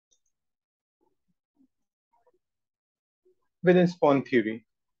Valence bond theory.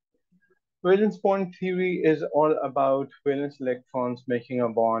 Valence bond theory is all about valence electrons making a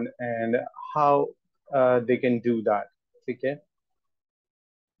bond and how they can do that. Okay.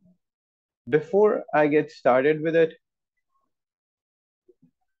 Before I get started with it,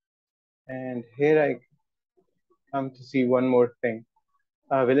 and here I come to see one more thing.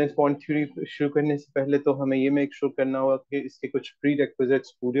 Valence bond theory शुरू करने से पहले तो हमें ये make sure करना होगा कि इसके कुछ प्री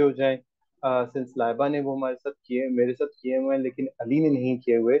रिक्विजिट्स पूरे हो जाएं। सिंस लाइबा ने वो हमारे साथ किए मेरे साथ किए हुए हैं लेकिन अली ने नहीं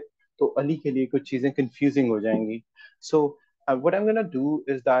किए हुए, तो अली के लिए कुछ चीजें कंफ्यूजिंग हो जाएंगी। सो what I'm gonna do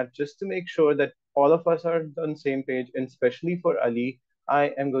is that just to make sure that all of us are on the same page, and especially for Ali,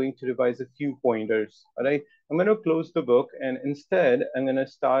 I am going to revise a few pointers. All right, I'm going to close the book and instead I'm going to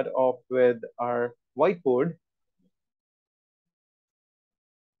start off with our whiteboard.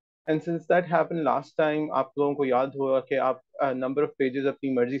 And since that happened last time, आप लोगों को याद होगा कि आप number of pages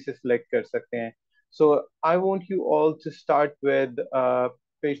अपनी मर्जी से select कर सकते हैं. So I want you all to start with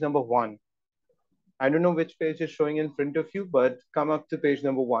page number 1. I don't know which page is showing in front of you, but come up to page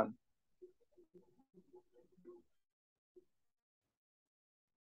number 1.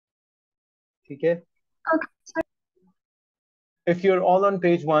 ठीक है? Okay. If you're all on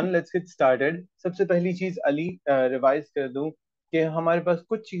page 1, let's get started. सबसे पहली चीज Ali revise कर दूं कि हमारे पास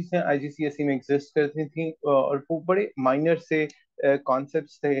कुछ चीजें आईजीसीएसई में एग्जिस्ट करती थी और वो बड़े माइनर से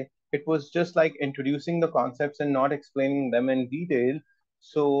कॉन्सेप्ट्स थे. It was just like introducing the concepts and not explaining them in detail.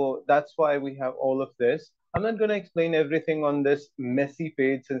 So that's why we have all of this. I'm not going to explain everything on this messy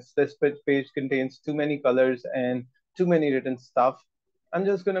page since this page contains too many colors and too many written stuff. I'm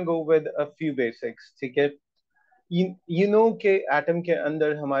just going to go with a few basics. ठीक है? you know कि atom के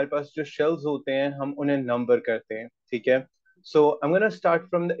अंदर हमारे पास जो shells होते हैं हम उन्हें नंबर करते हैं. ठीक है? सो I am gonna start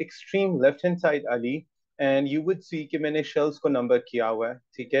from the extreme left hand side Ali, and you would see कि मैंने शेल्स को नंबर किया हुआ है.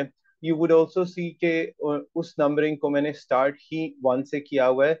 ठीक है? यू वुड ऑल्सो सी कि उस नंबरिंग को मैंने स्टार्ट ही 1 से किया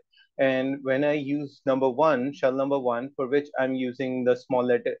हुआ है. And when I use number 1, shell number 1, for which I'm using the small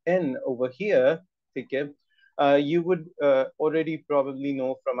letter n over here, okay, you would already probably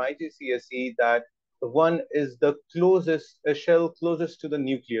know from IGCSE that the one is the closest a shell closest to the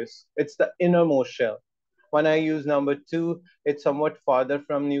nucleus. It's the innermost shell. When I use number 2, it's somewhat farther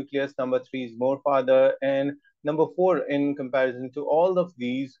from nucleus. Number 3 is more farther, and number 4 in comparison to all of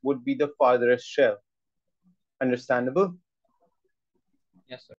these would be the farthest shell. Understandable?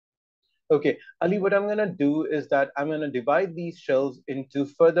 Yes, sir. Okay, Ali, what I'm going to do is that I'm going to divide these shells into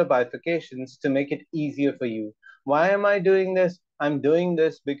further bifurcations to make it easier for you. Why am I doing this? I'm doing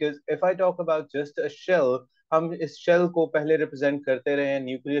this because if I talk about just a shell, हम इस shell को पहले represent करते रहे हैं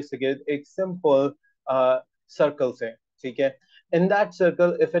nucleus से गिर्द एक simple circle से. ठीक है? In that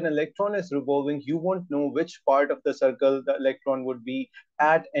circle, if an electron is revolving, you won't know which part of the circle the electron would be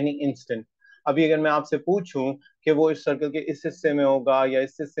at any instant. अभी अगर मैं आपसे पूछूं कि वो इस सर्कल के इस हिस्से में होगा या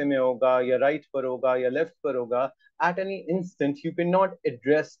इस हिस्से में होगा या राइट पर होगा या लेफ्ट पर होगा, at any instant you cannot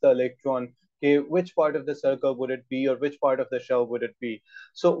address the electron. Okay, which part of the circle would it be or which part of the shell would it be?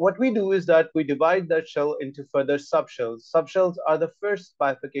 So what we do is that we divide that shell into further subshells. Subshells are the first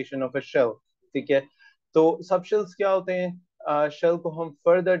bifurcation of a shell. ठीक है? तो subshells क्या होते हैं? Shell को हम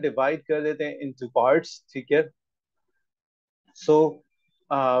further divide कर देते हैं into parts. ठीक है? So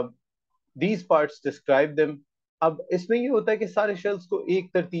these parts describe them. अब इसमें ये होता है कि सारे shells को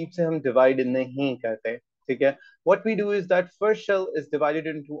एक तरतीब से हम divide नहीं करते. ठीक है? What we do is that first shell is divided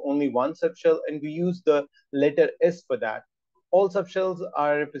into only one subshell and we use the letter S for that. All subshells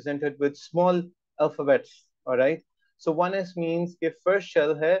are represented with small alphabets. All right? So 1S means कि first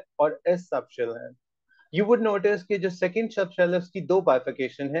shell है और S subshell है. You would notice कि जो second subshell है उसकी दो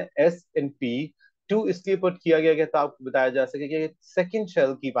bifurcation है, S and P. 2 इसलिए put किया गया कि आपको बताया जा सके कि second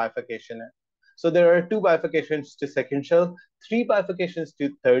shell की bifurcation है. So there are 2 bifurcations to second shell, 3 bifurcations to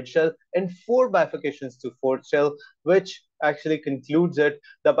third shell, and 4 bifurcations to fourth shell, which actually concludes it.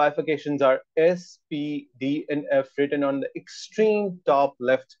 The bifurcations are S, P, D, and F written on the extreme top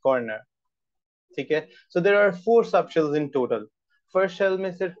left corner. ठीक है? So there are 4 subshells in total. First shell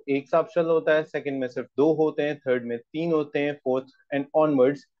में सिर्फ एक सब shell होता है, second में सिर्फ 2 होते हैं, थर्ड में 3 होते हैं, फोर्थ एंड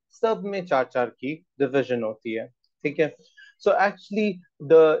ऑनवर्ड्स सब में 4-4 की डिवीजन होती है. ठीक है? So actually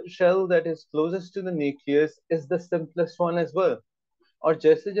the shell that is closest to the nucleus is the simplest one as well. और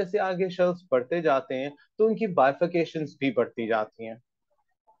जैसे जैसे आगे शेल्स बढ़ते जाते हैं तो उनकी बाइफिकेशंस भी बढ़ती जाती हैं.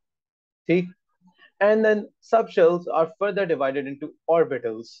 ठीक? And then subshells are further divided into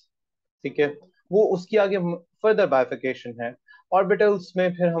orbitals. ठीक है? वो उसकी आगे फर्दर बाइफिकेशन है. ऑर्बिटल्स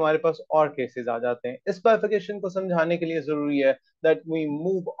में फिर हमारे पास और केसेस आ जाते हैं. इस बाइफिकेशन को समझाने के लिए जरूरी है that we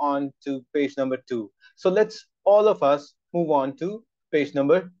move on to page number 2. So let's all of us move on to page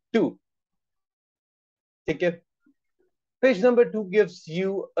number 2. ठीक है? Page number 2 gives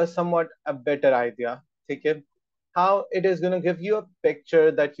you a better idea. Okay, how it is going to give you a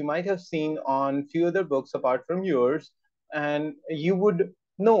picture that you might have seen on few other books apart from yours, and you would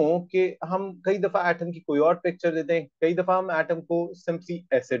know कि हम कई दफा atom की कोई और picture देते हैं, कई दफा हम एटम को सिंपली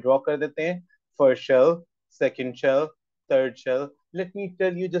ऐसे ड्रॉ कर देते हैं. First shell, second shell, third shell. Let me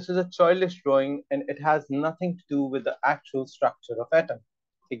tell you, this is a childish drawing and it has nothing to do with the actual structure of atom.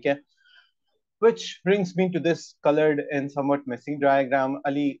 ठीक है. Which brings me to this colored and somewhat messy diagram.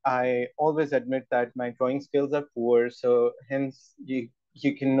 Ali, I always admit that my drawing skills are poor, so hence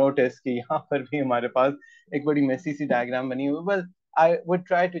you can notice कि यहाँ पर भी हमारे पास एक बड़ी messy सी diagram बनी हुई. Well, I would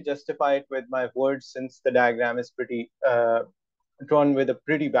try to justify it with my words since the diagram is pretty drawn with a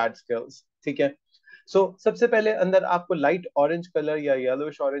pretty bad skills. ठीक है. So सबसे पहले अंदर आपको light orange color या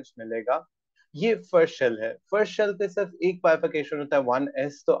yellowish orange मिलेगा. ये फर्स्ट शेल है. फर्स्ट शेल पे सिर्फ एक बाइफर्केशन होता है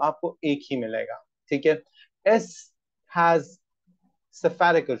 1s, तो आपको एक ही मिलेगा. ठीक है. S has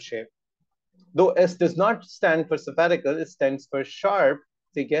spherical shape. Though S does not stand for spherical, it stands for sharp.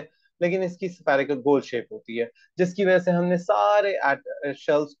 ठीक है. लेकिन इसकी spherical गोल शेप होती है, जिसकी वजह से हमने सारे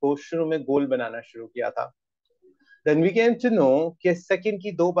शेल्स को शुरू में गोल बनाना शुरू किया था. Then we came to know कि सेकंड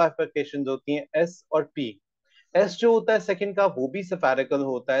की दो बाइफर्केशंस होती हैं, S और P. एस जो होता है सेकंड का वो भी सफेरिकल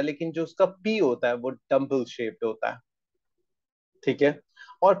होता है, लेकिन जो उसका पी होता है वो डम्बल शेप्ड होता है. ठीक है.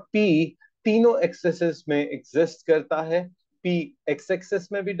 और पी तीनों एक्सेस में एग्जिस्ट करता है. पी एक्स एक्सेस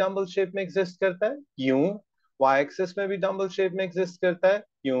में भी डम्बल शेप में एग्जिस्ट करता है यूं, वाई एक्सेस में भी डम्बल शेप में एग्जिस्ट करता है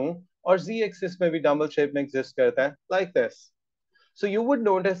यूं, और जी एक्सेस में भी डम्बल शेप में एग्जिस्ट करता है like this. So you would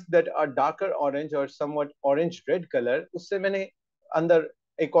notice that a darker orange or somewhat orange red color, उससे मैंने अंदर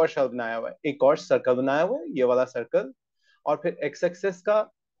एक और शेल बनाया हुआ है, एक और सर्कल बनाया हुआ है, ये वाला सर्कल. और फिर एक्स एक्सेस का,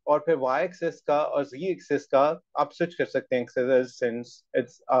 और फिर वाई एक्सेस का और जी एक्सेस का आप स्विच कर सकते हैं एक्सेस सिंस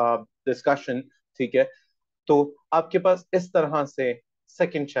इट्स डिस्कशन. ठीक है. तो आपके पास इस तरह से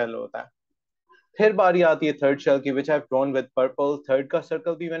सेकंड शेल होता है. फिर बारी आती है थर्ड शेल की, विच I have drawn with purple. Third का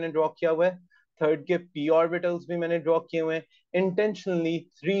सर्कल भी मैंने ड्रॉ किया हुआ है, थर्ड के पी ऑर्बिटल्स भी मैंने ड्रॉ किए हुए हैं. इंटेंशनली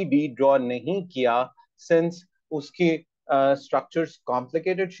 3D ड्रॉ नहीं किया सिंस उसके स्ट्रक्चर्स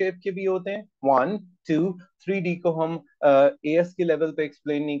कॉम्प्लिकेटेड शेप के भी होते हैं. 1 2 3D को हम एएस के लेवल पे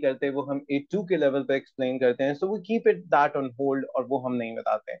एक्सप्लेन नहीं करते, वो हम A2 के लेवल पे एक्सप्लेन करते हैं. So we keep it that on hold, और वो हम नहीं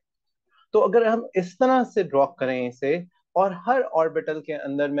बताते. तो अगर हम इस तरह से ड्रॉ करें इसे, और हर ऑर्बिटल के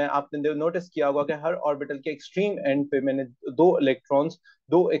अंदर में आपने नोटिस किया होगा कि हर ऑर्बिटल के एक्सट्रीम एंड पे मैंने दो इलेक्ट्रॉन्स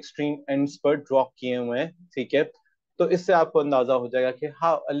दो एक्सट्रीम एंड्स पर ड्रॉ किए हुए हैं. ठीक है. तो इससे आपको अंदाजा हो जाएगा कि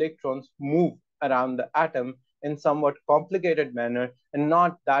how electrons move around the atom in somewhat complicated manner and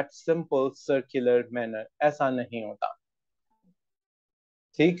not that simple circular manner. ऐसा नहीं होता.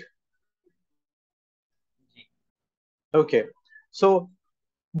 ठीक. जी. Okay. So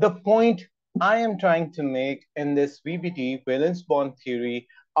the point I am trying to make in this VBT, valence bond theory,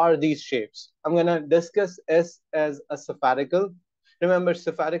 are these shapes. I'm going to discuss S as a spherical. Remember,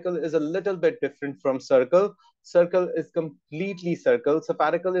 spherical is a little bit different from circle. Circle is completely circle.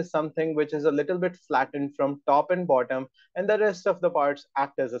 Spherical is something which is a little bit flattened from top and bottom, and the rest of the parts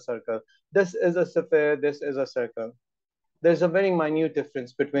act as a circle. This is a sphere, this is a circle. There's a very minute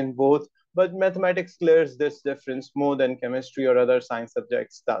difference between both, but mathematics clears this difference more than chemistry or other science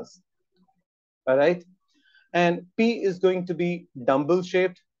subjects does. All right. And P is going to be dumbbell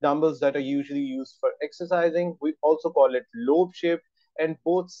shaped, dumbbells that are usually used for exercising. We also call it lobe shaped, and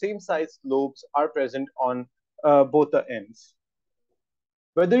both same size lobes are present on both the ends.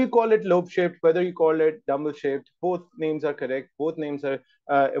 Whether you call it lobe shaped, whether you call it dumbbell shaped, both names are correct. Both names are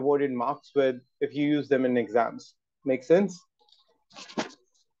awarded marks with if you use them in exams. Make sense?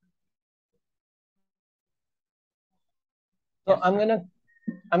 So Yes, sir.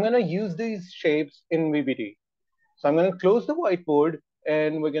 I'm gonna use these shapes in VBT. So I'm gonna close the whiteboard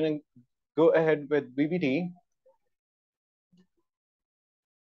and we're gonna go ahead with VBT.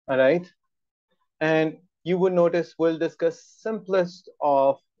 All right. And you would notice we'll discuss simplest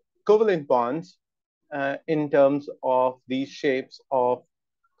of covalent bonds in terms of these shapes of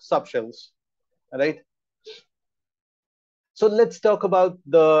subshells. All right. So let's talk about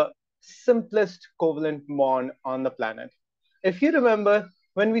the simplest covalent bond on the planet. If you remember,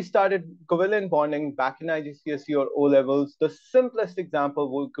 when we started covalent bonding back in IGCSE or O levels, the simplest example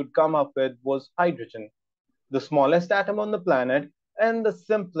we could come up with was hydrogen, the smallest atom on the planet and the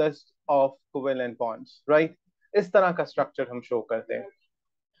simplest of covalent bonds, right? इस तरह का structure हम show करते हैं.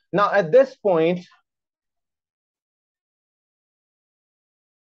 Now at this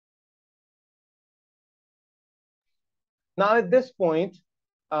point,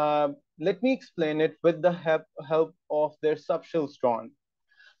 uh, let me explain it with the help of their subshells drawn.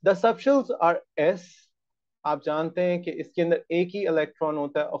 The subshells are S, आप जानते हैं कि इसके अंदर एक ही इलेक्ट्रॉन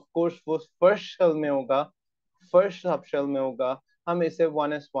होता है, ऑफ कोर्स वो फर्स्ट शेल में होगा, फर्स्ट सब शेल में होगा। हम इसे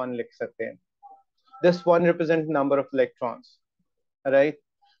 1s1 लिख सकते हैं। This one represent number of electrons, right.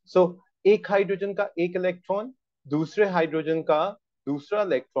 सो एक हाइड्रोजन का एक इलेक्ट्रॉन, दूसरे हाइड्रोजन का दूसरा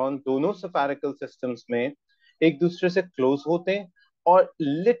इलेक्ट्रॉन, दोनों सफेरिकल सिस्टम्स में एक दूसरे से क्लोज होते हैं और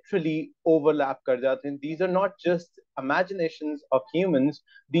लिटरली ओवरलैप कर जाते हैं। These are not just imaginations of humans,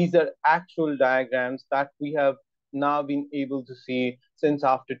 these are actual diagrams that we have now been able to see since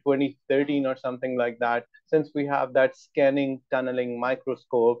after 2013 or something like that, since we have that scanning tunneling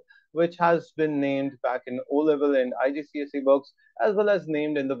microscope, which has been named back in O level and IGCSE books, as well as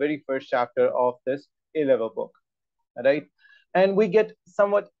named in the very first chapter of this A level book, right? And we get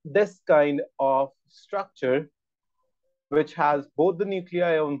somewhat this kind of structure, which has both the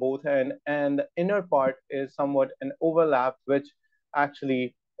nuclei on both ends, and the inner part is somewhat an overlap, which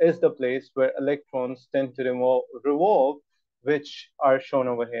actually is the place where electrons tend to revolve, which are shown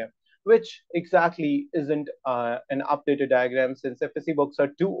over here, which exactly isn't an updated diagram since FSC books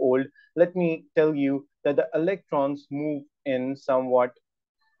are too old. Let me tell you that the electrons move in somewhat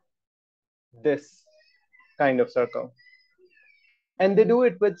this kind of circle. And they do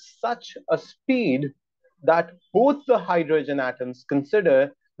it with such a speed that both the hydrogen atoms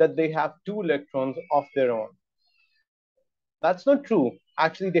consider that they have two electrons of their own. That's not true.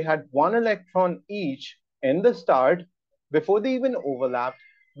 Actually, they had one electron each in the start before they even overlapped.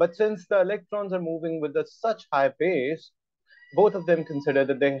 But since the electrons are moving with such high pace, both of them consider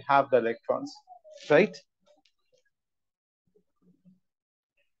that they have the electrons, right?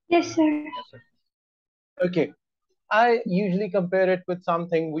 Yes, sir. Yes, sir. Okay. I usually compare it with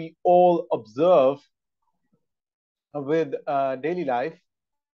something we all observe with daily life.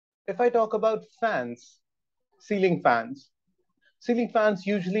 If I talk about fans, ceiling fans, ceiling fans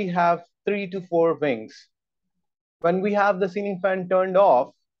usually have 3 to 4 wings. When we have the ceiling fan turned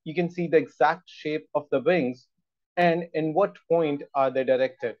off, you can see the exact shape of the wings and in what point are they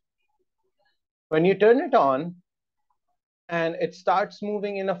directed. When you turn it on and it starts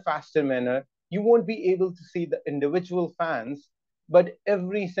moving in a faster manner, you won't be able to see the individual fans, but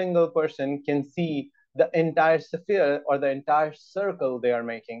every single person can see the entire sphere or the entire circle they are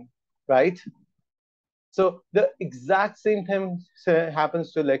making, right? So the exact same thing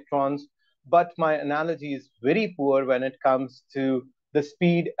happens to electrons, but my analogy is very poor when it comes to the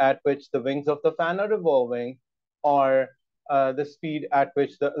speed at which the wings of the fan are revolving, or the speed at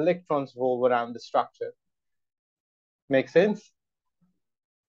which the electrons revolve around the structure. Make sense?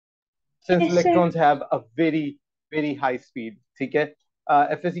 Since Yes, sir. electrons have a very high speed, ठीक है।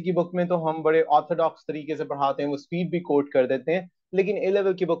 FSc की book में तो हम बड़े Orthodox तरीके से पढ़ाते हैं, वो स्पीड भी कोट कर देते हैं, लेकिन ए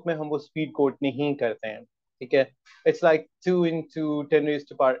लेवल की बुक में हम वो स्पीड कोट नहीं करते हैं, ठीक है। It's like 2 into 10 raised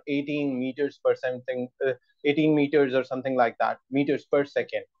to power 18 meters per something, 18 meters or something like that, meters per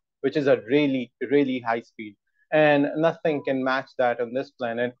second, which is a really high speed, and nothing can match that on this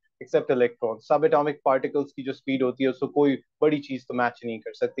planet except electrons. Subatomic particles की जो speed होती है उसको कोई बड़ी चीज तो match नहीं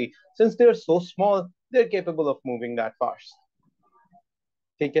कर सकती. Since they are so small, they're capable of moving that fast.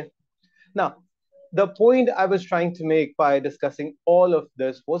 ठीक है? Now, the point I was trying to make by discussing all of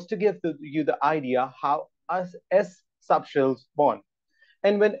this was to give you the idea how us S subshells bond.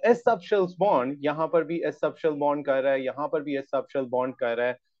 And when S subshells bond, यहाँ पर भी S subshell bond कर रहा है, यहाँ पर भी S subshell bond कर रहा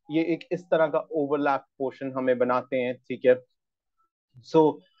है, ये एक इस तरह का overlap portion हमें बनाते हैं, ठीक है?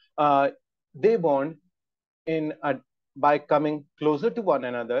 So they bond in a, by coming closer to one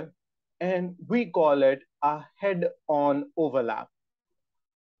another, and we call it a head-on overlap.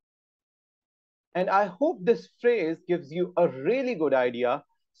 And I hope this phrase gives you a really good idea,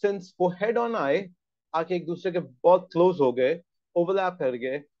 since वो head-on आए, आके एक दूसरे के बहुत close हो गए, overlap कर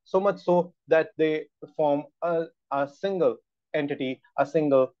गए, so much so that they form a single entity, a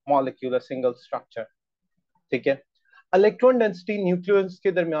single molecule, a single structure. ठीक है? इलेक्ट्रॉन डेंसिटी न्यूक्लियस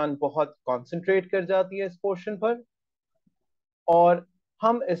के दरमियान बहुत कॉन्सेंट्रेट कर जाती है इस पोर्शन पर, और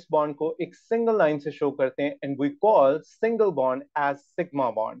हम इस बॉन्ड को एक सिंगल लाइन से शो करते हैं, and we call single bond as sigma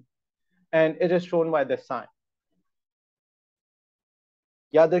bond, and it is shown by this sign.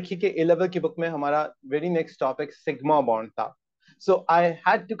 याद रखिए कि ए लेवल की बुक में हमारा very next topic sigma bond था. So I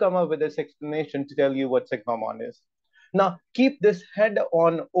had to come up with this explanation to tell you what sigma bond is. Now keep this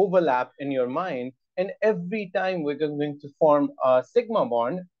head-on overlap in your mind, and every time we're going to form a sigma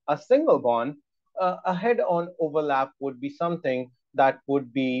bond, a single bond, a head-on overlap would be something that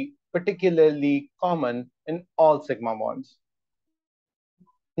would be particularly common in all sigma bonds.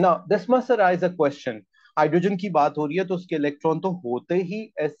 Now this must arise a question. Hydrogen की बात हो रही है तो उसके electron तो होते ही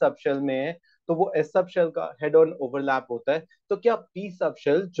S subshell में है, तो वो एस सबशेल का हेड ऑन ओवरलैप होता है, तो क्या पी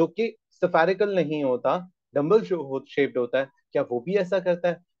सबशेल जो कि स्फेरिकल नहीं होता, डंबल शेप्ड होता है, क्या वो भी ऐसा करता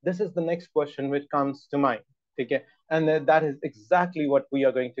है? This is the next question which comes to mind, ठीक है, and that is exactly what we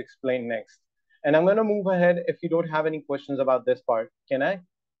are going to explain next. And I'm going to move ahead if you don't have any questions about this part. Can I?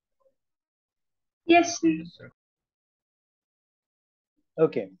 Yes, sir. Yes, sir.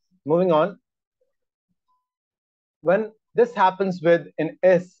 Okay, moving on. When this happens with an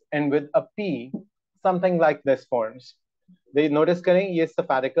S and with a P, something like this forms. They notice करें ये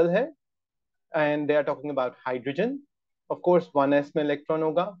sabbatical है, and they are talking about hydrogen. Of course, 1s में electron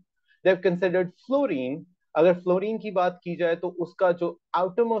होगा. They've considered fluorine. अगर fluorine की बात की जाए तो उसका जो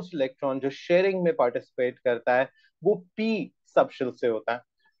outermost electron जो sharing में participate करता है वो p subshell से होता है,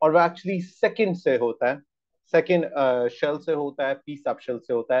 और वो actually second से होता है, second shell से होता है, p subshell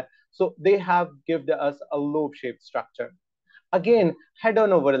से होता है. So they have given us a lobe shaped structure. Again, head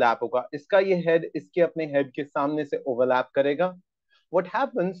on overlap होगा, इसका ये head इसके अपने head के सामने से overlap करेगा. What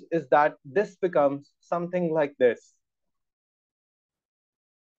happens is that this becomes something like this.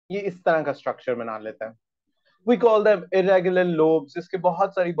 ये इस तरह का स्ट्रक्चर बना लेता है. We call them irregular lobes. इसके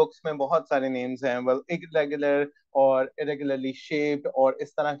बहुत सारी बुक्स में बहुत सारे नेम्स हैं. Well, irregular और irregularly shaped और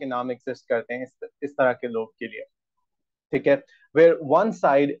इस तरह के नाम एग्जिस्ट करते हैं इस तरह के लोब के लिए, ठीक है, where one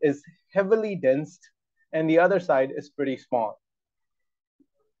side is heavily densed and the other side is pretty small.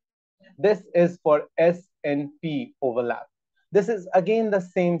 This is for S and P overlap. This is again the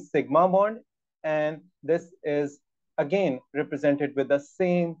same sigma bond, and this is again represented with the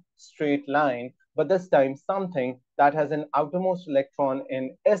same straight line, but this time something that has an outermost electron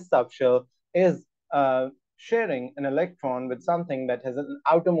in S subshell is sharing an electron with something that has an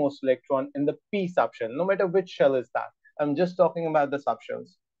outermost electron in the P subshell, no matter which shell is that. I'm just talking about the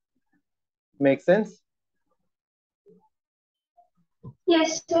subshells. Make sense?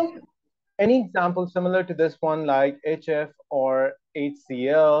 Yes, sir. Any example similar to this one, like HF or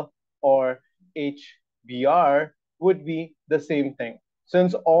HCl or HBr, would be the same thing,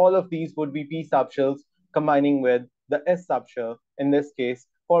 since all of these would be P subshells combining with the S subshell, in this case,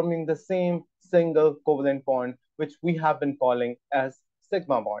 forming the same single covalent bond, which we have been calling as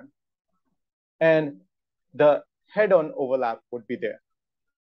sigma bond. And the head-on overlap would be there.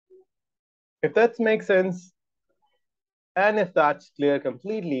 If that makes sense, and if that's clear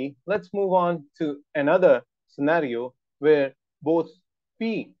completely, let's move on to another scenario where both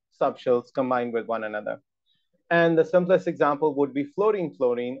P subshells combine with one another. And the simplest example would be fluorine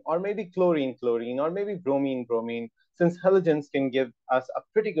fluorine, or maybe chlorine chlorine, or maybe bromine bromine, since halogens can give us a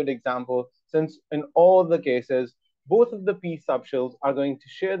pretty good example, since in all the cases, both of the P subshells are going to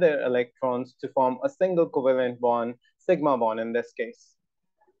share their electrons to form a single covalent bond, sigma bond in this case.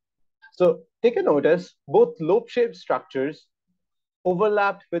 So take a notice, both lobe-shaped structures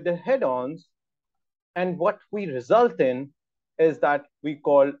overlapped with the head-ons, and what we result in is that we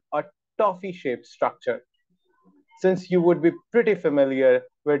call a toffee-shaped structure. Since you would be pretty familiar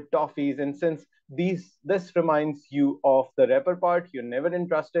with toffees, and since this reminds you of the wrapper part you're never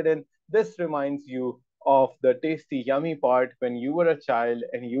interested in, this reminds you of the tasty, yummy part when you were a child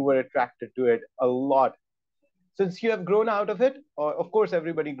and you were attracted to it a lot. Since you have grown out of it, or of course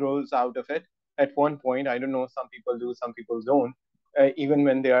everybody grows out of it at one point. I don't know, some people do, some people don't. Even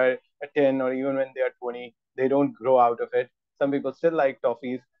when they are 10 or even when they are 20, they don't grow out of it. Some people still like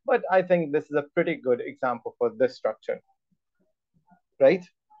toffees, but I think this is a pretty good example for this structure, right?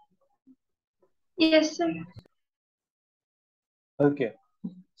 Yes, sir. Okay,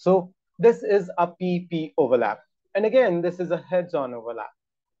 so this is a PP overlap, and again this is a heads-on overlap.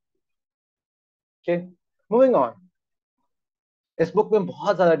 Okay, moving on. इस book में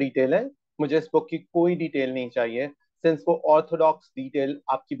बहुत ज्यादा detail है, मुझे इस book की कोई detail नहीं चाहिए, सिंस वो ऑर्थोडॉक्स डिटेल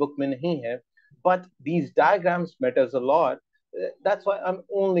आपकी बुक में नहीं है, but these diagrams matters a lot. That's why I'm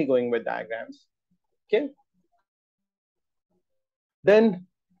only going with diagrams. Okay, then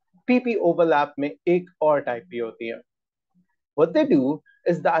PP overlap में एक और टाइप भी होती है. What they do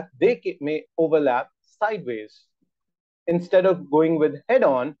is that they may overlap sideways. Instead of going with head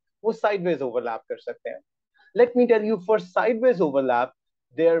on, वो sideways overlap कर सकते हैं. Let me tell you, for sideways overlap,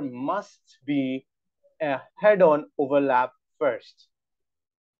 there must be a head-on overlap first.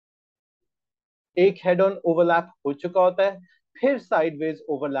 एक head-on overlap हो चुका होता है, फिर sideways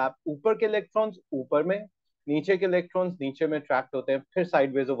overlap, ऊपर के electrons ऊपर में, नीचे के electrons नीचे में trapped होते हैं, फिर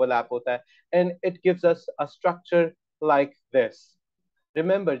sideways overlap होता है, and it gives us a structure like this.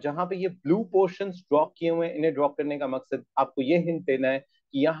 Remember, जहां पे ये ब्लू पोर्शंस ड्रॉप किए हुए हैं, इन्हें ड्रॉप करने का मकसद आपको ये हिंट देना है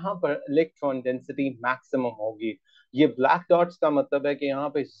कि यहाँ पर इलेक्ट्रॉन डेंसिटी मैक्सिमम होगी. ये ब्लैक डॉट्स का मतलब है कि यहाँ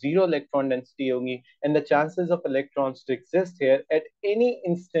पे जीरो इलेक्ट्रॉन डेंसिटी होगी, and the chances of electrons to exist here at any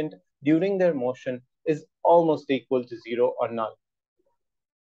instant during their motion is almost equal to zero or none.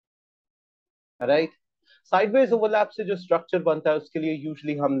 Right? Sideways overlap से जो स्ट्रक्चर बनता है उसके लिए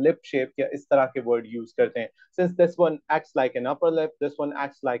यूजुअली हम लिप शेप या इस तरह के वर्ड यूज करते हैं, since this one acts like an upper lip, this one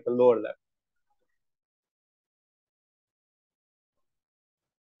acts like a lower lip,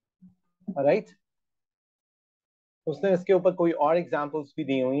 right. उसने इसके ऊपर कोई और एग्जांपल्स भी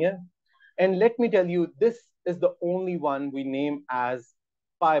दी हुई हैं, and let me tell you this is the only one we name as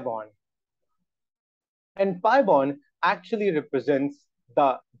pi bond, and pi bond actually represents the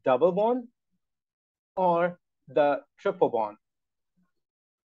double bond or the triple bond.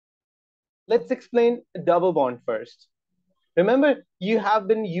 Let's explain double bond first. Remember, you have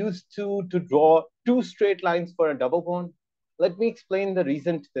been used to draw two straight lines for a double bond. Let me explain the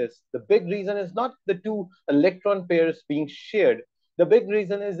reason to this. The big reason is not the two electron pairs being shared. The big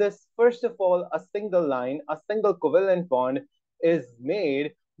reason is this. First of all, a single line, a single covalent bond is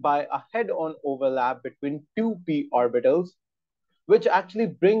made by a head-on overlap between two p orbitals, which actually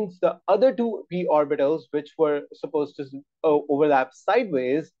brings the other two p orbitals, which were supposed to overlap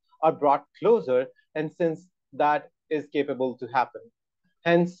sideways, are brought closer, and since that is capable to happen,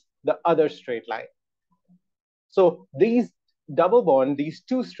 hence the other straight line. So these double bond, these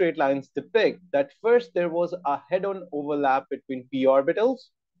two straight lines depict that first there was a head-on overlap between p orbitals,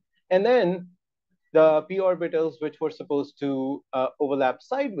 and then the p orbitals which were supposed to overlap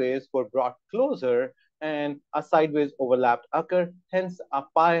sideways were brought closer, and a sideways overlap occurred, hence a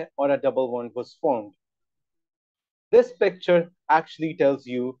pi or a double bond was formed. This picture actually tells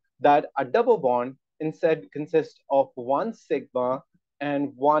you that a double bond instead consists of one sigma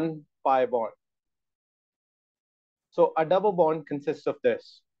and one pi bond. So a double bond consists of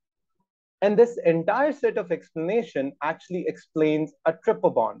this. And this entire set of explanation actually explains a triple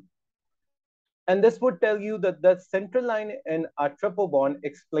bond. And this would tell you that the central line in a triple bond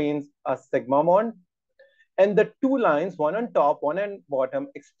explains a sigma bond. And the two lines, one on top, one on bottom,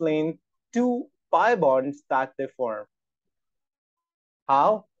 explain two pi bonds that they form.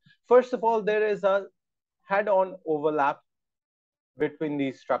 How? First of all, there is a head-on overlap between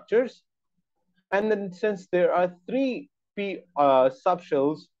these structures. And then since there are three p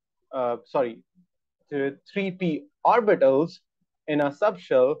subshells, sorry, 3p orbitals in a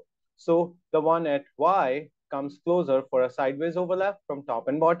subshell, so the one at y comes closer for a sideways overlap from top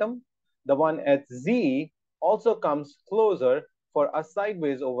and bottom. The one at z also comes closer for a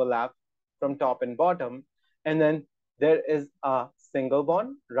sideways overlap from top and bottom. And then there is a single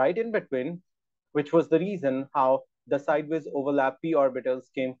bond right in between, which was the reason how the sideways overlap p orbitals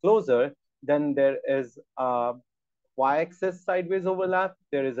came closer. Then there is a y-axis sideways overlap,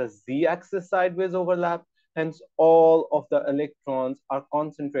 there is a z-axis sideways overlap, hence all of the electrons are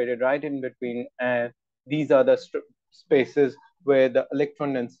concentrated right in between, and these are the spaces where the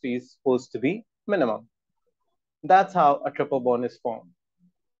electron density is supposed to be minimum. That's how a triple bond is formed.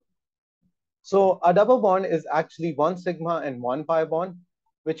 So a double bond is actually one sigma and one pi bond,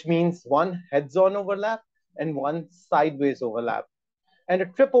 which means one heads-on overlap and one sideways overlap. And a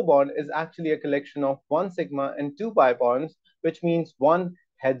triple bond is actually a collection of one sigma and two pi bonds, which means one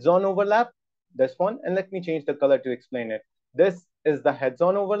heads-on overlap, this one, and let me change the color to explain it. This is the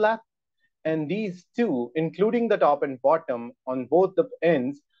heads-on overlap, and these two, including the top and bottom on both the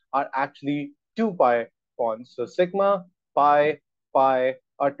ends, are actually two pi bonds. So sigma, pi, pi,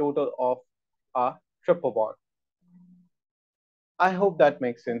 a total of a triple bond. I hope that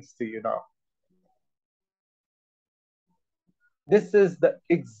makes sense to you now. This is the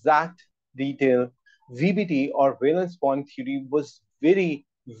exact detail. VBT or valence bond theory was very,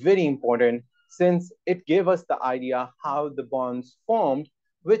 very important since it gave us the idea how the bonds formed,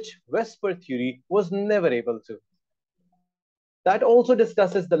 which VSEPR theory was never able to. That also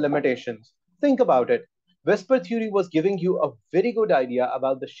discusses the limitations. Think about it. VSEPR theory was giving you a very good idea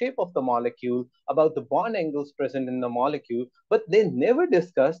about the shape of the molecule, about the bond angles present in the molecule, but they never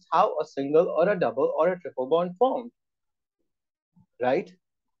discussed how a single or a double or a triple bond formed, right?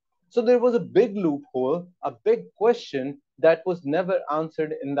 So there was a big loophole, a big question that was never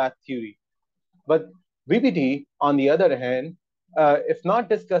answered in that theory. But VBT, on the other hand, if not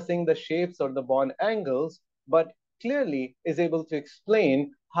discussing the shapes or the bond angles, but clearly is able to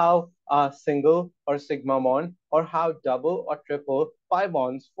explain how a single or sigma bond or how double or triple pi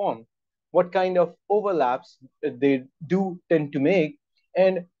bonds form, what kind of overlaps they do tend to make,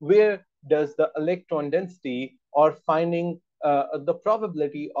 and where does the electron density or finding the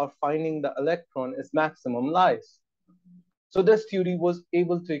probability of finding the electron is maximum lies. So this theory was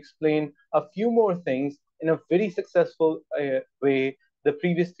able to explain a few more things in a very successful way the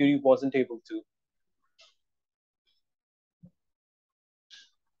previous theory wasn't able to.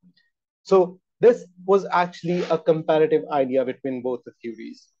 So this was actually a comparative idea between both the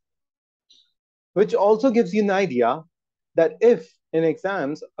theories. which also gives you an idea that if in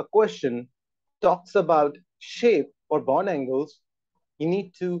exams a question talks about shape or bond angles, you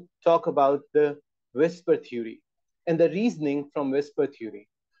need to talk about the whisper theory and the reasoning from whisper theory.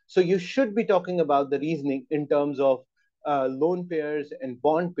 So you should be talking about the reasoning in terms of lone pairs and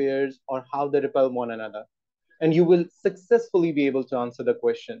bond pairs or how they repel one another. And you will successfully be able to answer the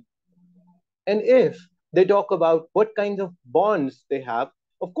question. And if they talk about what kinds of bonds they have,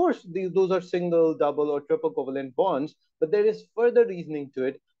 of course, those are single, double, or triple covalent bonds, but there is further reasoning to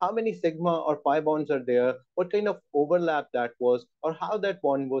it. How many sigma or pi bonds are there? What kind of overlap that was, or how that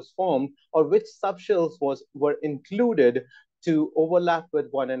bond was formed, or which subshells were included to overlap with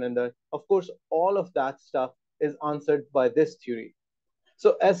one another? Of course, all of that stuff is answered by this theory.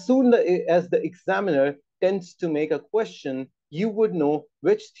 So as soon as the examiner tends to make a question, you would know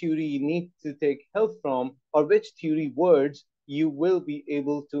which theory you need to take help from or which theory words you will be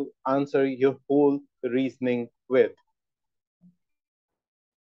able to answer your whole reasoning with.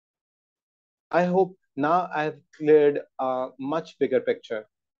 I hope now I've cleared a much bigger picture.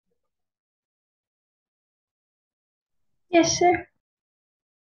 Yes, sir.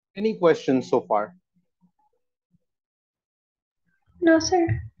 Any questions so far? No,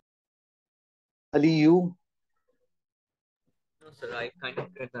 sir. Ali, you? No, sir, I kind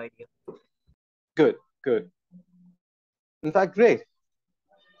of get the idea. Good, good. In fact, great.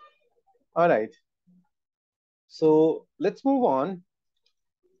 All right. So let's move on.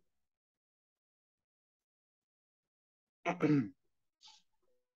 And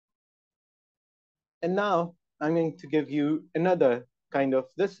now I'm going to give you another kind of,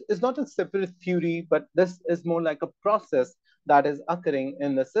 this is not a separate theory, but this is more like a process that is occurring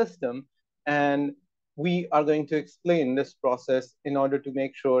in the system. And we are going to explain this process in order to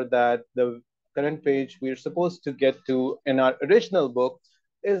make sure that the current page we're supposed to get to in our original book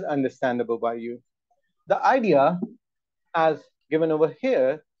is understandable by you. The idea, as given over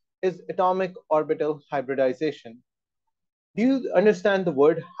here, is atomic orbital hybridization. Do you understand the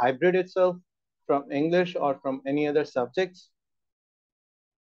word hybrid itself from English or from any other subjects?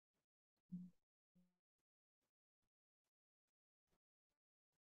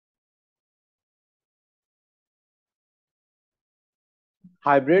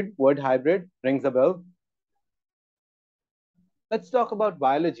 Hybrid, word hybrid rings a bell. Let's talk about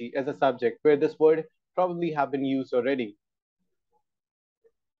biology as a subject where this word probably have been used already.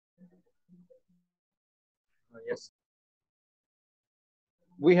 Yes.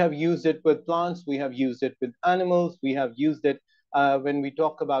 We have used it with plants, we have used it with animals, we have used it when we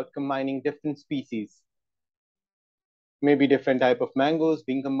talk about combining different species. Maybe different type of mangoes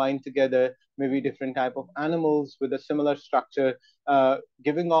being combined together, maybe different type of animals with a similar structure,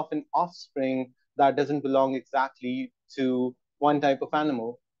 giving off an offspring that doesn't belong exactly to one type of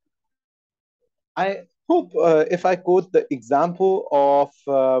animal. I hope if I quote the example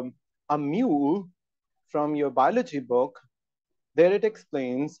of a mule from your biology book, there it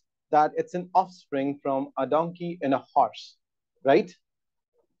explains that it's an offspring from a donkey and a horse, right?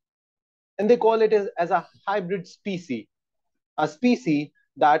 And they call it as a hybrid species, a species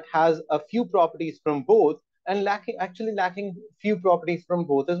that has a few properties from both and lacking few properties from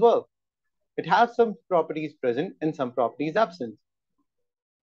both as well. It has some properties present and some properties absent,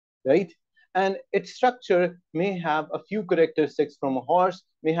 right? And its structure may have a few characteristics from a horse,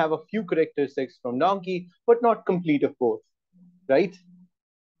 may have a few characteristics from donkey, but not complete of both, right?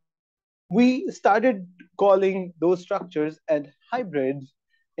 We started calling those structures and hybrids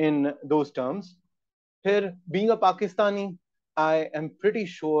in those terms. फिर being a Pakistani, I am pretty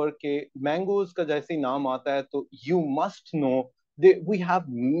sure कि mangoes का जैसे ही नाम आता है तो you must know we have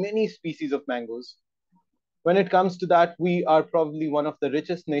many species of mangoes. When it comes to that, we are probably one of the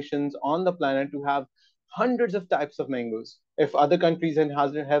richest nations on the planet to have hundreds of types of mangoes. If other countries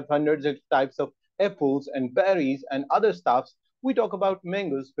have hundreds of types of apples and berries and other stuffs, we talk about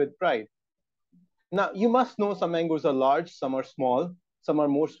mangoes with pride. Now, you must know some mangoes are large, some are small, some are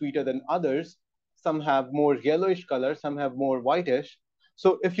more sweeter than others, some have more yellowish color, some have more whitish.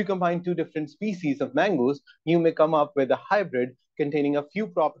 So, if you combine two different species of mangoes, you may come up with a hybrid containing a few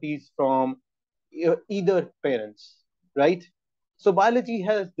properties from either parents, right? So biology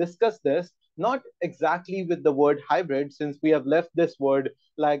has discussed this, not exactly with the word hybrid, since we have left this word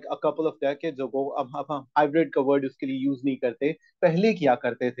like a couple of decades ago. अब हम hybrid का word उसके लिए use नहीं करते, पहले किया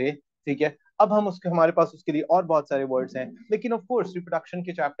करते थे, ठीक है? अब हम उसके हमारे पास उसके लिए और बहुत सारे words हैं, लेकिन of course reproduction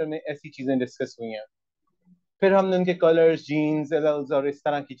के chapter में ऐसी चीजें discuss हुई हैं. फिर हमने उनके colors, genes, alleles और इस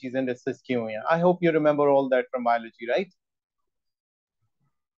तरह की चीजें discuss की हुई हैं. I hope you remember all that from biology, right?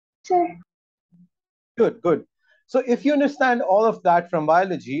 Sir. Good, good. So if you understand all of that from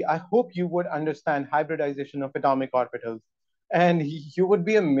biology, I hope you would understand hybridization of atomic orbitals. And you would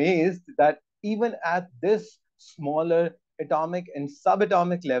be amazed that even at this smaller atomic and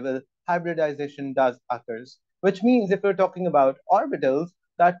subatomic level, hybridization does occurs. Which means if we're talking about orbitals,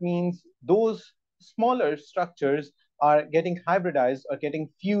 that means those smaller structures are getting hybridized or getting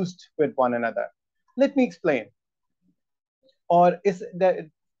fused with one another. Let me explain. और इस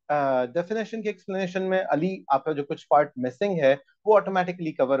definition की explanation में अली आपका जो कुछ part missing है वो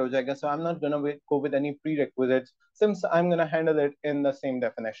automatically cover हो जाएगा सो I am not gonna go with any pre requisites since I am gonna handle it in the same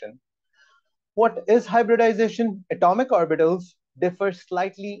definition what is hybridization atomic orbitals differ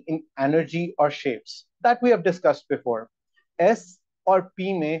slightly in energy or shapes that we have discussed before s और p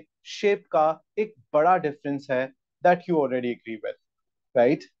में shape का एक बड़ा difference है that you already agree with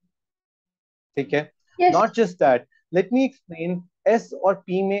right ठीक है Yes. Not just that let me explain S और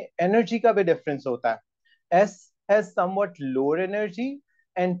P में एनर्जी का भी डिफरेंस होता है S has somewhat lower energy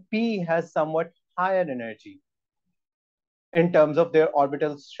and P has somewhat higher energy in terms of their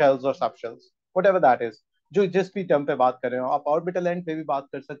orbital shells और subshells whatever that is जो जिस भी टर्म पे बात कर रहे हो आप ऑर्बिटल एंड पे भी बात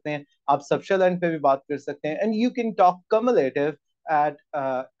कर सकते हैं आप सबशेल एंड पे भी बात कर सकते हैं and you can talk cumulative at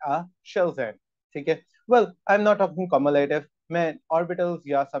a shells and ठीक है well I am not talking cumulative मैं ऑर्बिटल्स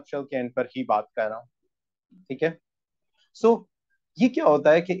या सबशेल के एंड पर ही बात कर रहा हूँ ठीक है सो ये क्या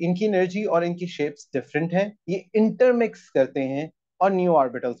होता है कि इनकी एनर्जी और इनकी शेप्स डिफरेंट हैं ये इंटरमिक्स करते हैं और न्यू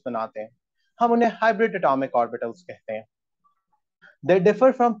ऑर्बिटल्स बनाते हैं हम उन्हें हाइब्रिड एटॉमिक ऑर्बिटल्स कहते हैं they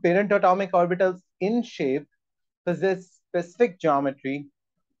differ from parent atomic orbitals in shape possess specific geometry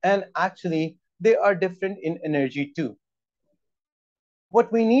and actually they are different in energy too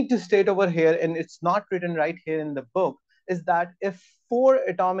what we need to state over here and it's not written right here in the book is that if four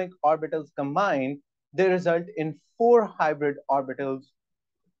atomic orbitals combine they result in four hybrid orbitals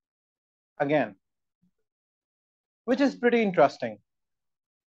again, which is pretty interesting,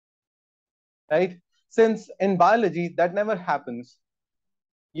 right? Since in biology that never happens.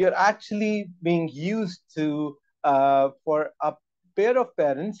 You're actually being used to for a pair of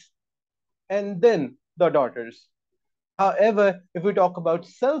parents and then the daughters. However, if we talk about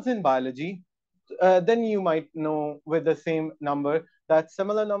cells in biology, then you might know with the same number that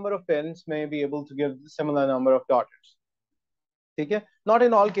similar number of parents may be able to give similar number of daughters. ठीक है? Not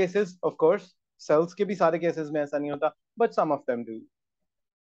in all cases, of course. Cells के भी सारे cases में ऐसा नहीं होता, but some of them do.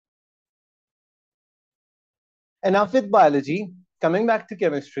 Enough with biology. Coming back to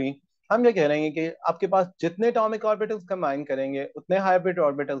chemistry, हम ये कह रहे हैं कि आपके पास जितने atomic orbitals combine करेंगे उतने hybrid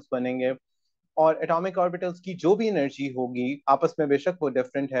orbitals बनेंगे और एटॉमिक ऑर्बिटल्स की जो भी एनर्जी होगी आपस में बेशक वो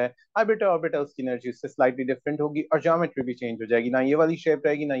डिफरेंट है हाइब्रिड ऑर्बिटल्स की एनर्जी उससे स्लाइटली डिफरेंट होगी और ज्योमेट्री भी चेंज हो जाएगी ना ये वाली शेप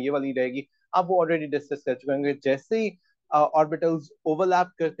रहेगी ना ये वाली रहेगी आप वो ऑलरेडी डिस्कस कर चुके होंगे जैसे ही ऑर्बिटल्स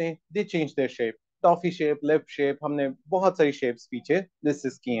ओवरलैप करते हैं दे change their shape toffee shape lip shape हमने बहुत सारी शेप्स पीछे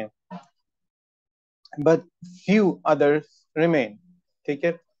डिस्कस की हैं but few others remain ठीक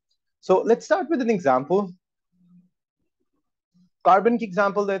है so let's start with an example carbon की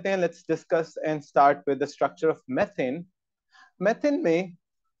एग्जांपल देते हैं let's discuss and start with the structure of methane methane में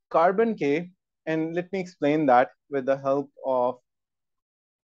कार्बन के and let me explain that with the help of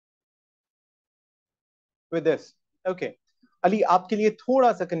with this okay Ali आपके लिए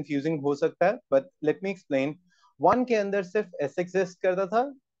थोड़ा सा confusing हो सकता है but let me explain one के अंदर सिर्फ एस एग्जिस्ट करता था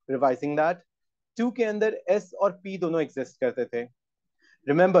रिवाइजिंग दैट टू के अंदर एस और पी दोनों एग्जिस्ट करते थे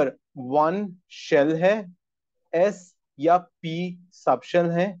रिमेंबर वन शेल है एस या पी सबशेल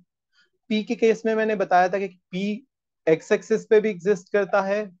है पी के केस में मैंने बताया था कि पी एक्स एक्सिस पे भी एग्जिस्ट करता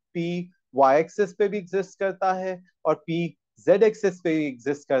है पी वाई एक्सिस पे भी एग्जिस्ट करता है और पी जेड एक्सिस पे भी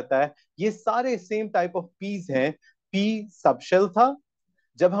एग्जिस्ट करता है ये सारे सेम टाइप ऑफ पीज हैं पी सबशेल था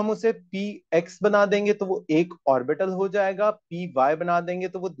जब हम उसे पी एक्स बना देंगे तो वो एक ऑर्बिटल हो जाएगा पी वाई बना देंगे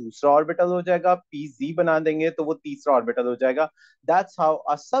तो वो दूसरा ऑर्बिटल हो जाएगा पी जी बना देंगे तो वो तीसरा ऑर्बिटल हो जाएगा that's how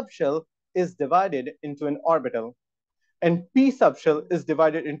a subshell is divided into an orbital and p subshell is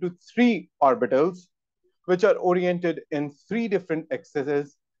divided into three orbitals which are oriented in three different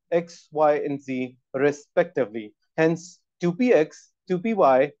axes x y and z respectively hence 2px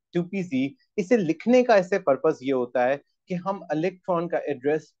 2py 2pz इसे लिखने का ऐसे purpose ये होता है कि हम electron का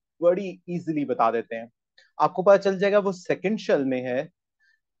एड्रेस बड़ी इजीली बता देते हैं आपको पता चल जाएगा वो सेकंड शेल में है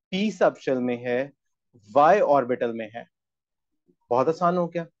p सबशेल में है y ऑर्बिटल में है बहुत आसान हो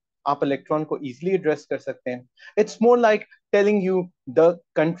गया आप इलेक्ट्रॉन को इजीली एड्रेस कर सकते हैं it's more like telling you the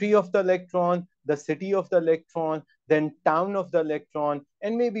country of the electron the city of the electron then town of the electron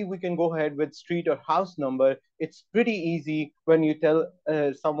and maybe we can go ahead with street or house number it's pretty easy when you tell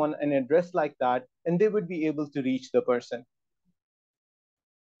someone an address like that and they would be able to reach the person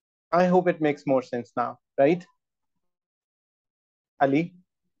I hope it makes more sense now right Ali?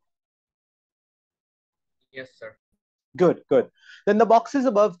 Yes, sir. Good, good. Then the boxes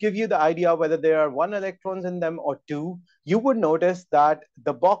above give you the idea whether there are one electrons in them or two. You would notice that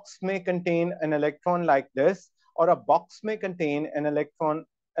the box may contain an electron like this, or a box may contain an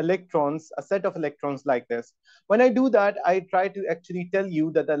electrons, a set of electrons like this. When I do that, I try to actually tell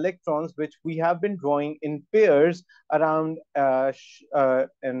you that the electrons which we have been drawing in pairs around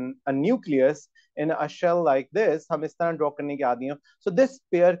in a nucleus in a shell like this, हम इस तरह draw करने के आदी हैं. So this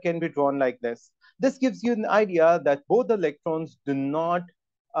pair can be drawn like this. This gives you an idea that both electrons do not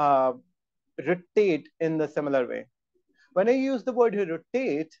uh, rotate in the similar way. When I use the word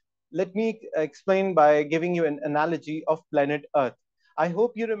rotate, let me explain by giving you an analogy of planet Earth. I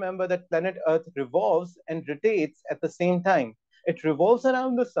hope you remember that planet Earth revolves and rotates at the same time. It revolves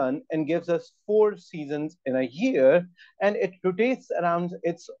around the sun and gives us 4 seasons in a year, and it rotates around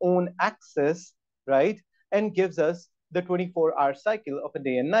its own axis, right? And gives us the 24-hour cycle of a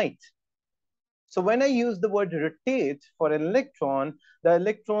day and night. So when I use the word rotate for an electron, the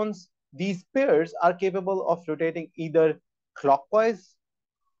electrons, these pairs are capable of rotating either clockwise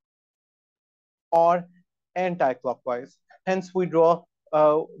or anti-clockwise. Hence, we draw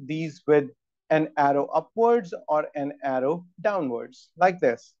these with an arrow upwards or an arrow downwards, like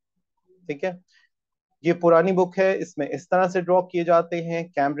this. ठीक है? ये पुरानी book है, इसमें इस तरह से draw किए जाते हैं.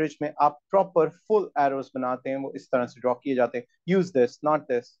 कैम्ब्रिज में आप प्रॉपर फुल एरोस बनाते हैं, वो इस तरह से ड्रॉ किए जाते हैं. Use this, not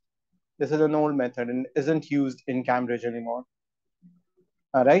this. This is an old method and isn't used in Cambridge anymore.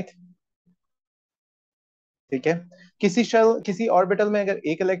 All right? ठीक है. किसी ऑर्बिटल में अगर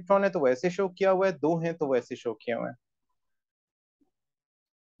एक इलेक्ट्रॉन है तो वैसे शो किया हुआ है, दो हैं तो वैसे शो किया हुआ है.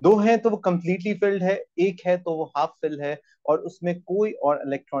 दो हैं तो वो कंप्लीटली फिल्ड है, एक है तो वो हाफ फिल है, और उसमें कोई और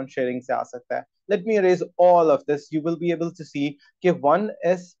इलेक्ट्रॉन शेयरिंग से आ सकता है. Let me arrays all of this. You will be able to सी कि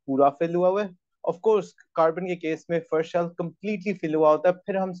 1s पूरा फिल हुआ हुआ है. ऑफ कोर्स कार्बन के केस में फर्स्ट शेल कंप्लीटली फिल हुआ होता है,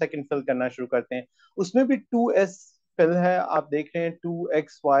 फिर हम सेकंड फिल करना शुरू करते हैं. उसमें भी 2s फिल है, आप देख रहे हैं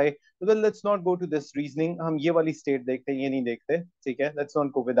 2xy. तो let's not go to this reasoning, हम ये वाली स्टेट देखते हैं, ये नहीं देखते. ठीक है, let's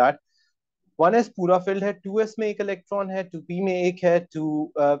not go with that. 1s पूरा फिल्ड है, 2s में एक इलेक्ट्रॉन है, 2p में एक है,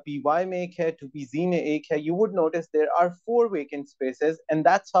 2py में एक है, 2pz में एक है. You would notice there are 4 vacant spaces, and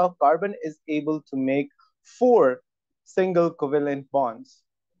that's how carbon is able to make 4 single covalent bonds.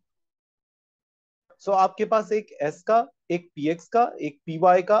 So आपके पास एक s का, एक px का, एक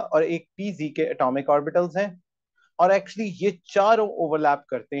py का और एक pz के एटॉमिक ऑर्बिटल्स हैं, और एक्चुअली ये चारों ओवरलैप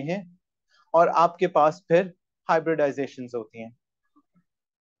करते हैं, और आपके पास फिर हाइब्रिडाइजेशंस होती हैं.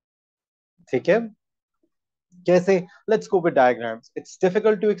 ठीक है? कैसे? Let's go with diagrams. It's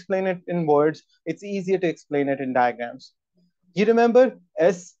difficult to explain it in words. It's easier to explain it in diagrams. You remember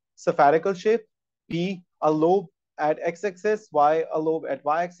S, spherical shape, P, a lobe at x-axis, Y, a lobe at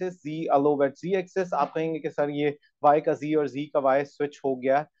y-axis, Z, a lobe at z-axis. आप कहेंगे कि sir ये Y का Z और Z का Y switch हो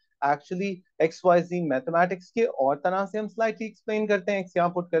गया. Actually, XYZ mathematics के और तरह से हम स्लाइटली एक्सप्लेन करते हैं. X यहाँ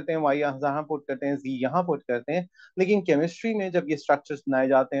पुट करते हैं, Y यहाँ पुट करते हैं, Z यहाँ पुट करते हैं. लेकिन केमिस्ट्री में जब ये स्ट्रक्चर्स बनाए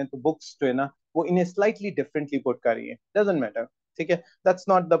जाते हैं तो बुक्स जो है ना वो इन्हें स्लाइटली डिफरेंटली पुट कर रही है. Doesn't matter. ठीक है? That's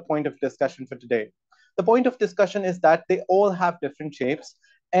not the point of discussion for today. The point of discussion is that they all have different shapes,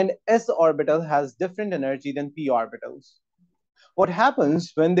 and s orbital has different energy than p orbitals. What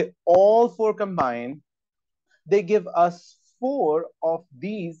happens when they all 4 combine? They give us 4 of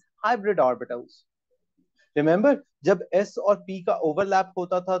these hybrid orbitals. Remember, जब s और p का overlap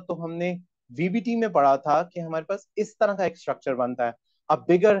होता था तो हमने VBT में पढ़ा था कि हमारे पास इस तरह का एक स्ट्रक्चर बनता है. A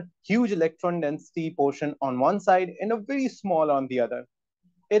bigger, huge electron density portion on one side and a very small on the other.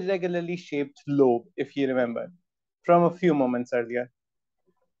 Irregularly shaped lobe, if you remember, from a few moments earlier,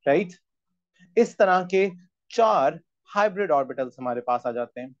 right? इस तरह के 4 हाइब्रिड ऑर्बिटल्स हमारे पास आ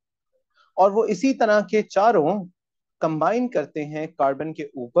जाते हैं, और वो इसी तरह के चारों कंबाइन करते हैं कार्बन के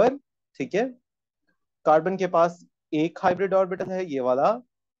ऊपर. ठीक है? कार्बन के पास एक हाइब्रिड ऑर्बिटल है, ये वाला.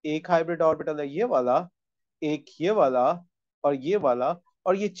 एक हाइब्रिड ऑर्बिटल है, ये वाला. एक ये वाला और ये वाला.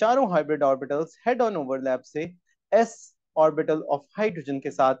 और ये चारों hybrid orbitals head on overlap से s ऑर्बिटल ऑफ हाइड्रोजन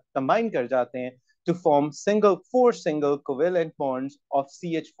के साथ कंबाइन कर जाते हैं to form 4 single covalent bonds of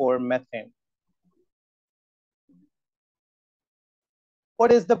CH4 methane.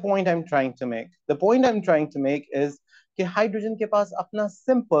 What is the point I'm trying to make? The point I'm trying to make is कि hydrogen के पास अपना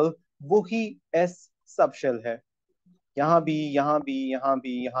simple वही s सबशेल है, यहां भी, यहां भी, यहां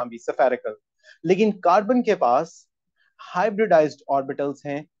भी, यहां भी spherical. लेकिन कार्बन के पास हाइब्रिडाइज्ड ऑर्बिटल्स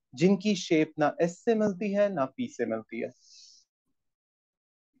हैं जिनकी शेप ना s से मिलती है ना p से मिलती है.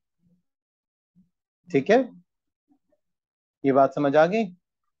 ठीक है? ये बात समझ आ गई?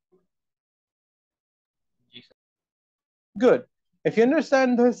 जी sir. Good. If you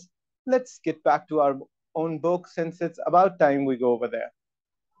understand this, let's get back to our own book since it's about time we go over there.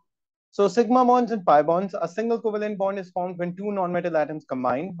 So sigma bonds and pi bonds, a single covalent bond is formed when two non-metal atoms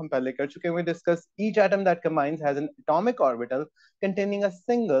combine. हम पहले कर चुके हैं, we discuss each atom that combines has an atomic orbital containing a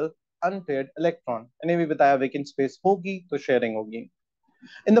single unpaired electron. मैंने भी बताया vacant space होगी तो sharing होगी.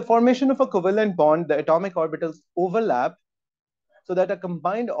 In the formation of a covalent bond, the atomic orbitals overlap so that a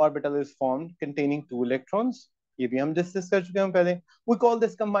combined orbital is formed containing two electrons. ये भी हम discuss कर चुके हैं पहले. We call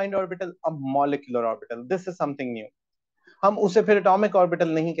this combined orbital a molecular orbital. This is something new. हम उसे फिर atomic orbital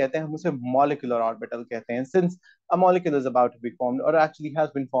नहीं कहते हैं, हम उसे molecular orbital कहते हैं, since a molecule is about to be formed or actually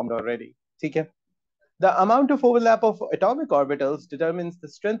has been formed already. ठीक है? The amount of overlap of atomic orbitals determines the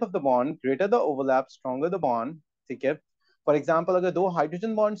strength of the bond. Greater the overlap, stronger the bond. ठीक है? For example, अगर दो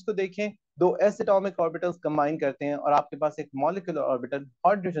hydrogen bonds को देखें, दो s atomic orbitals combine करते हैं और आपके पास एक molecular orbital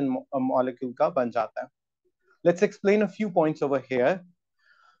hydrogen molecule का बन जाता है. Let's explain a few points over here.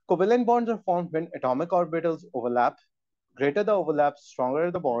 Covalent bonds are formed when atomic orbitals overlap. Greater the overlap, stronger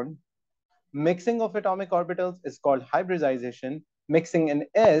the bond. Mixing of atomic orbitals is called hybridization. Mixing an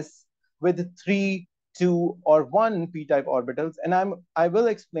s with 3, 2 or 1 p-type orbitals, and I will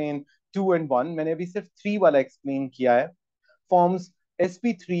explain 2 and 1. मैंने अभी सिर्फ 3 वाला explain किया है. Forms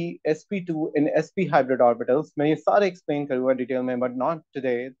sp3, sp2 and sp hybrid orbitals. मैं ये सारे explain करूँगा detail में, but not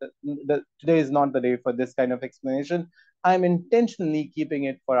today. Today is not the day for this kind of explanation. I'm intentionally keeping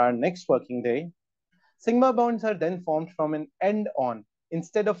it for our next working day. Sigma bonds are then formed from an end-on.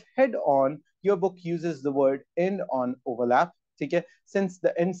 Instead of head-on, your book uses the word end-on overlap. Okay? Since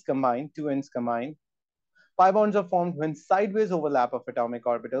the ends combine, two ends combine. Pi bonds are formed when sideways overlap of atomic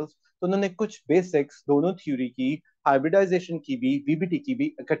orbitals. तो उन्होंने कुछ basics दोनों theory की, hybridization की भी, VBT की भी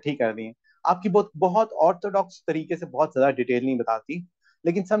इकट्ठी कर दी. आपकी बुक बहुत orthodox तरीके से बहुत ज़्यादा डिटेल नहीं बताती,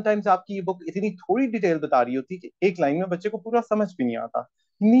 लेकिन sometimes आपकी ये बुक इतनी थोड़ी डिटेल बता रही होती कि एक लाइन में बच्चे को पूरा समझ भी नहीं आता.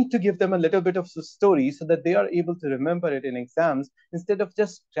 You need to give them a little bit of story so that they are able to remember it in exams instead of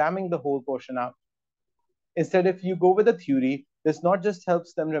just cramming the whole portion out. Instead, if you go with a theory, this not just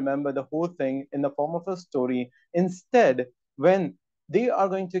helps them remember the whole thing in the form of a story. Instead, when they are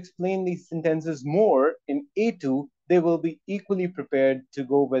going to explain these sentences more in A2, they will be equally prepared to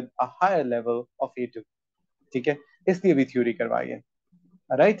go with a higher level of A2. ठीक है, इसलिए भी theory करवाइए.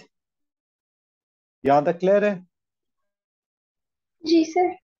 Alright? यहाँ तक clear है? जी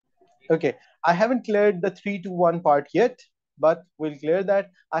sir. Okay, I haven't cleared the 3-2-1 part yet, but we'll clear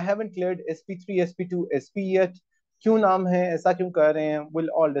that. I haven't cleared sp3, sp2, sp yet. क्यों नाम है, ऐसा क्यों कर रहे हैं? We'll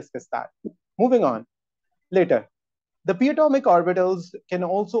all discuss that. Moving on. Later, the p atomic orbitals can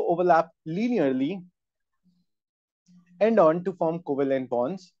also overlap linearly end on to form covalent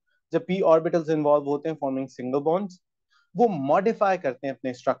bonds. जब p orbitals involve होते हैं forming single bonds, वो modify करते हैं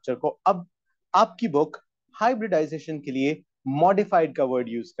अपने structure को. अब आपकी book hybridization के लिए modified का word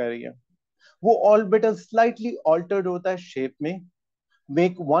use कर रही है. वो orbital slightly altered होता है shape में.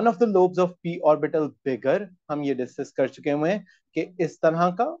 Make one of the lobes of p orbital bigger. हम ये discuss कर चुके हुए हैं कि इस तरह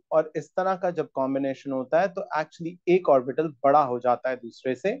का और इस तरह का जब combination होता है तो actually एक orbital बड़ा हो जाता है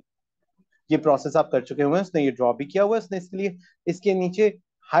दूसरे से. ये प्रोसेस आप कर चुके हुए हैं, उसने ये ड्रॉ भी किया हुआ है, उसने इसलिए इसके नीचे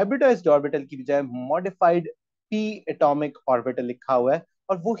हाइब्रिडाइज्ड ऑर्बिटल की बजाय मॉडिफाइड p एटॉमिक ऑर्बिटल लिखा हुआ है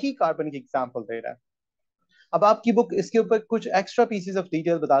और वही कार्बन की एग्जांपल दे रहा है. अब आपकी बुक इसके ऊपर कुछ एक्स्ट्रा पीसेस ऑफ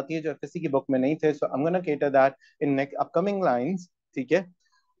डिटेल बताती है जो एफएससी की बुक में नहीं थे, सो I am gonna cater that in next upcoming lines. ठीक है,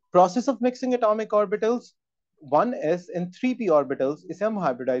 process of mixing atomic orbitals 1s and 3p orbitals, इसे हम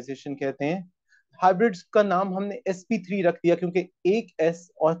हाइब्रिडाइजेशन कहते हैं. हाइब्रिड्स का नाम हमने sp3 रख दिया क्योंकि एक s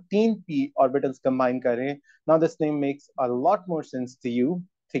और 3 p ऑर्बिटल्स कंबाइन कर रहे हैं. Now this name makes a lot more sense to you.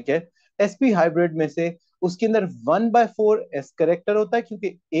 ठीक है, sp हाइब्रिड में से उसके अंदर 1/4 s करेक्टर होता है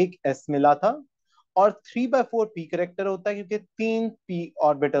क्योंकि एक s मिला था, और 3/4 p करेक्टर होता है क्योंकि 3 p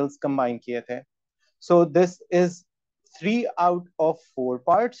ऑर्बिटल्स कंबाइन किए थे. So this is 3 out of 4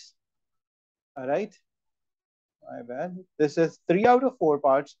 parts. All right, my bad. This is 3 out of 4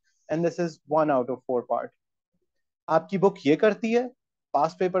 parts and this is 1 out of 4 part. आपकी बुक ये करती है,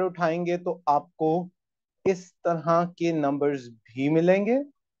 पास पेपर उठाएंगे तो आपको इस तरह के नंबर्स भी मिलेंगे.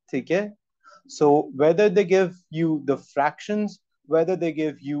 ठीक है, so whether they give you the fractions, whether they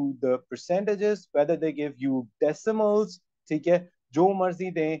give you the percentages, whether they give you decimals, ठीक है, जो मर्जी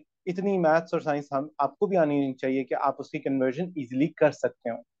दें, इतनी मैथ्स और साइंस हम आपको भी आनी चाहिए कि आप उसकी कन्वर्जन इजीली कर सकते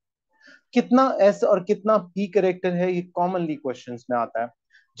हो. कितना s और कितना p करेक्टर है ये कॉमनली क्वेश्चंस में आता है.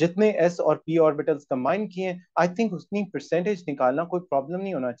 जितने s और p ऑर्बिटल्स कंबाइन किए, आई थिंक उतनी परसेंटेज निकालना कोई प्रॉब्लम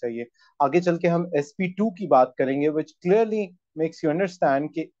नहीं होना चाहिए. आगे चल के हम sp2 की बात करेंगे which clearly makes you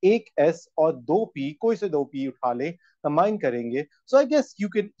understand कि एक s और दो p, कोई से दो p उठा ले, कंबाइन करेंगे. So I guess you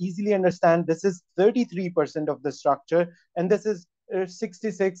can easily understand this is 33% of the structure and this is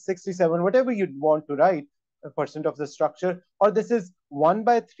 66, 67, whatever you want to write, percent of the structure, or this is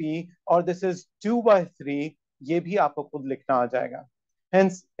 1/3, or this is 2/3, ये भी आपको खुद लिखना आ जाएगा.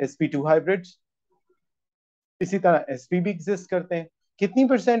 Hence, sp2 hybrids. इसी तरह sp भी exist करते हैं. कितनी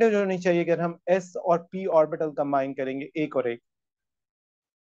परसेंटेज होनी चाहिए अगर हम s और p ऑर्बिटल कंबाइन करेंगे एक और एक?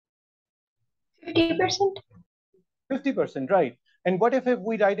 50%. 50%, right? And what if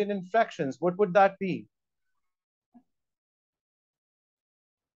we write it in fractions? What would that be?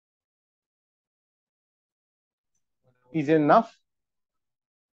 Easy enough.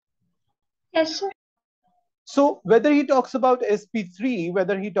 Yes, sir. So whether he talks about sp3,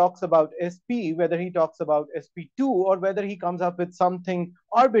 whether he talks about sp, whether he talks about sp2, or whether he comes up with something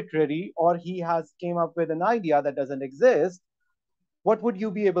arbitrary, or he has came up with an idea that doesn't exist, what would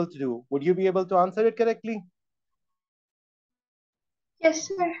you be able to do? Would you be able to answer it correctly? Yes,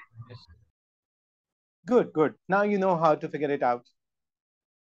 sir. Yes. Good, good. Now you know how to figure it out.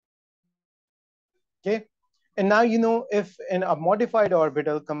 Okay. And now you know if in a modified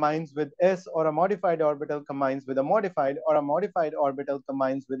orbital combines with s, or a modified orbital combines with a modified, or a modified orbital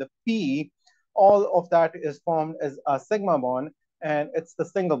combines with a p, all of that is formed as a sigma bond, and it's the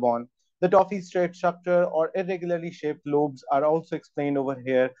single bond. The toffee straight structure or irregularly shaped lobes are also explained over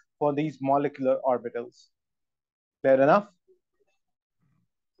here for these molecular orbitals. Clear enough?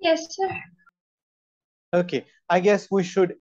 Yes, sir. Okay, I guess we should